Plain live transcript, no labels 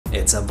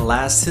It's a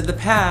blast to the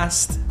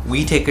past.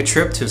 We take a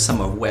trip to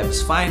some of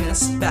web's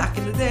finest back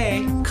in the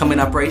day. Coming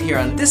up right here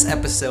on this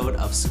episode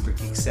of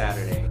Supergeek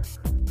Saturday.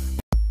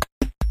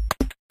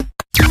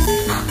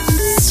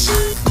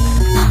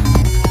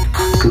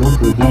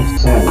 Supergeek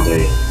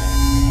Saturday.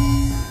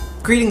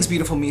 Greetings,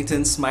 beautiful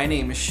mutants. My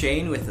name is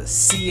Shane with a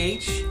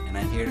CH, and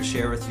I'm here to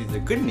share with you the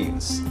good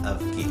news of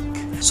geek.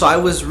 So I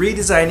was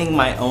redesigning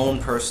my own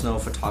personal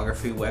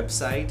photography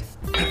website,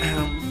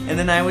 and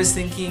then I was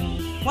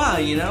thinking, wow,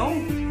 you know,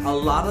 a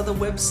lot of the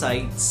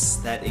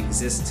websites that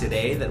exist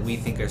today that we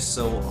think are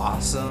so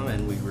awesome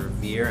and we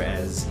revere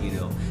as, you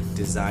know,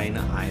 design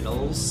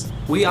idols,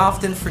 we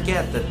often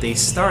forget that they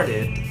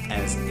started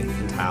as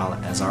infantile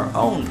as our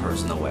own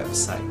personal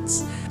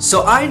websites.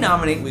 So I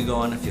nominate we go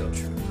on a field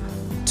trip.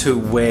 To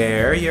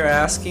where, you're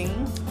asking?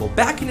 Well,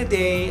 back in the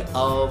day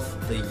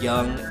of the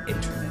young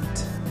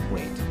internet.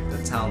 Wait,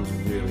 that sounds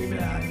really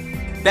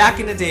bad. Back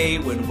in the day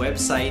when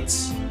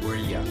websites were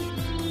young.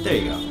 There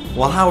you go.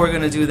 Well, how we're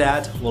gonna do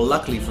that? Well,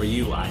 luckily for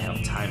you, I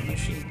have Time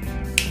Machine.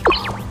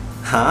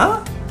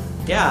 Huh?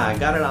 Yeah, I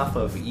got it off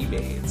of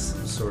eBay. It's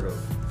some sort of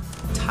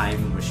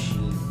time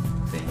machine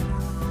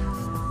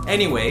thing.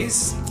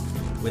 Anyways,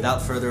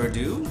 without further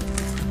ado,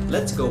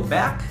 let's go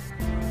back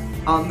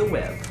on the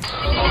web.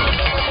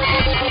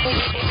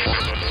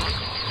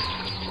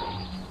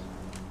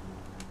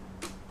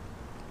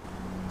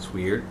 It's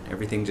weird.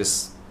 Everything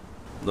just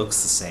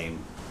looks the same.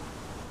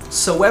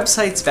 So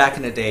websites back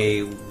in the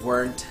day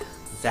weren't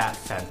that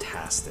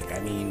fantastic. I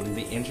mean,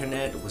 the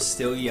internet was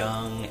still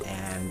young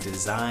and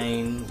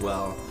design,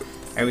 well,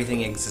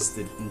 everything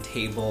existed in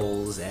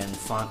tables and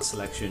font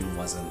selection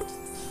wasn't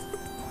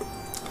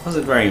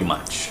very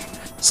much.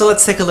 So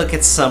let's take a look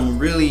at some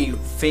really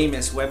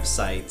famous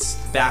websites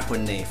back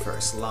when they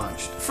first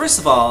launched. First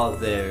of all,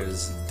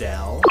 there's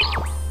Dell.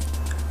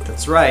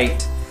 That's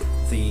right,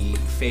 the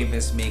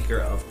famous maker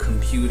of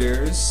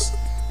computers.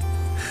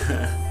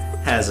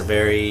 Has a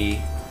very,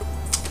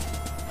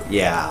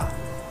 yeah,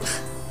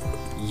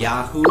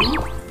 Yahoo,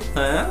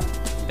 huh?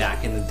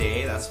 Back in the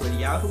day, that's what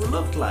Yahoo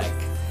looked like.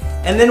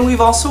 And then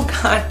we've also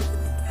got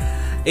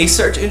a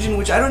search engine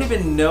which I don't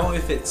even know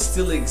if it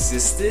still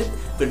existed,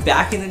 but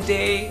back in the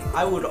day,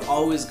 I would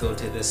always go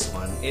to this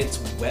one. It's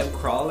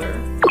Webcrawler,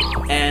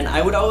 and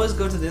I would always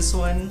go to this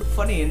one,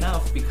 funny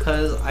enough,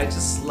 because I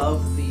just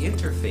love the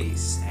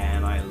interface,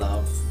 and I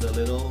love the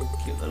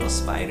cute little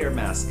spider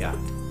mascot.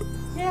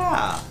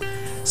 Yeah.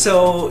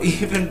 So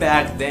even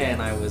back then,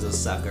 I was a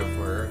sucker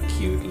for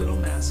cute little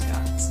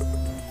mascots.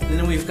 And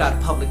then we've got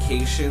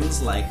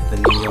publications like the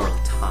New York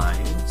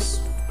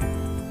Times.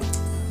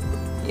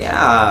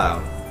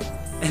 Yeah.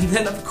 And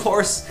then of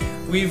course,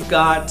 we've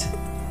got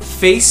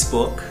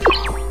Facebook,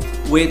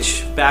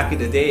 which back in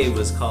the day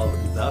was called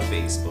the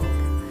Facebook.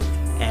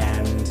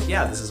 And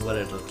yeah, this is what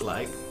it looked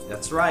like.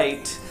 That's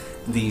right.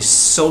 The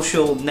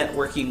social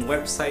networking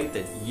website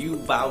that you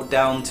bowed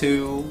down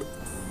to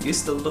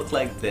used to look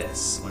like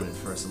this when it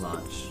first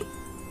launched.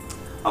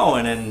 Oh,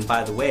 and then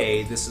by the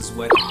way, this is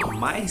what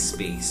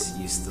MySpace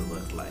used to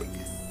look like.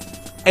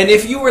 And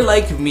if you were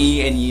like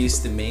me and you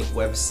used to make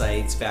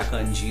websites back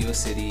on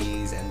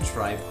GeoCities and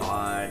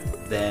Tripod,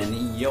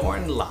 then you're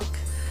in luck.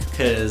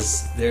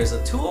 Because there's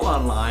a tool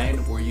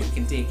online where you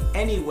can take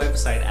any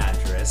website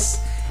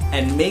address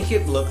and make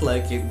it look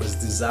like it was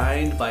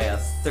designed by a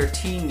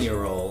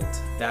 13-year-old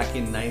back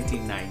in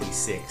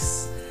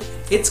 1996.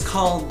 It's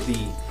called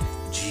the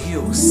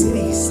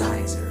GeoCities.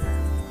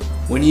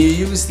 When you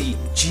use the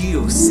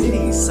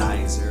GeoCities,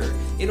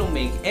 it'll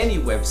make any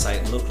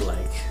website look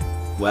like,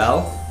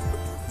 well,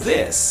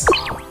 this.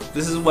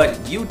 This is what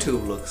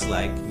YouTube looks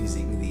like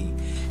using the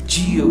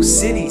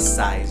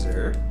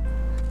GeoCities.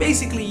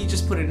 Basically, you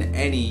just put in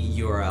any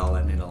URL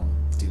and it'll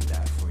do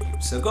that for you.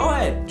 So go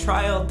ahead,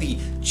 try out the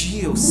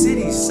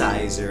GeoCities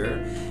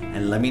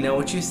and let me know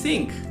what you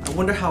think. I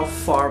wonder how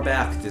far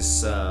back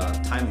this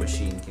time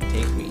machine can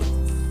take me.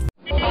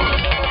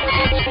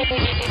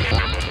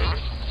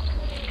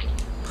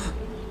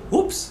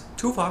 Oops,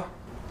 too far.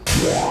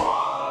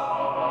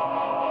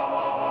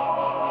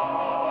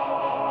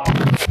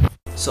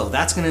 So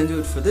that's gonna do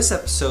it for this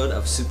episode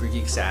of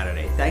Supergeek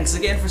Saturday. Thanks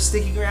again for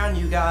sticking around,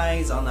 you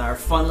guys, on our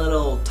fun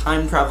little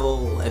time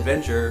travel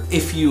adventure.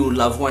 If you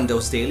love One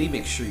Dose Daily,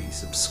 make sure you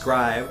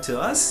subscribe to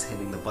us,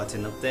 hitting the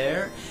button up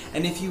there.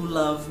 And if you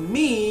love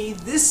me,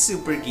 this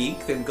Super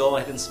Geek, then go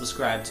ahead and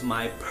subscribe to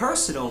my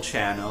personal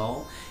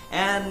channel.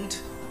 And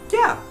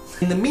yeah,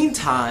 in the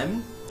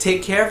meantime,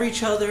 take care of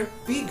each other,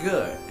 be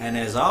good, and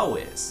as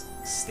always,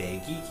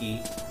 stay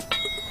geeky.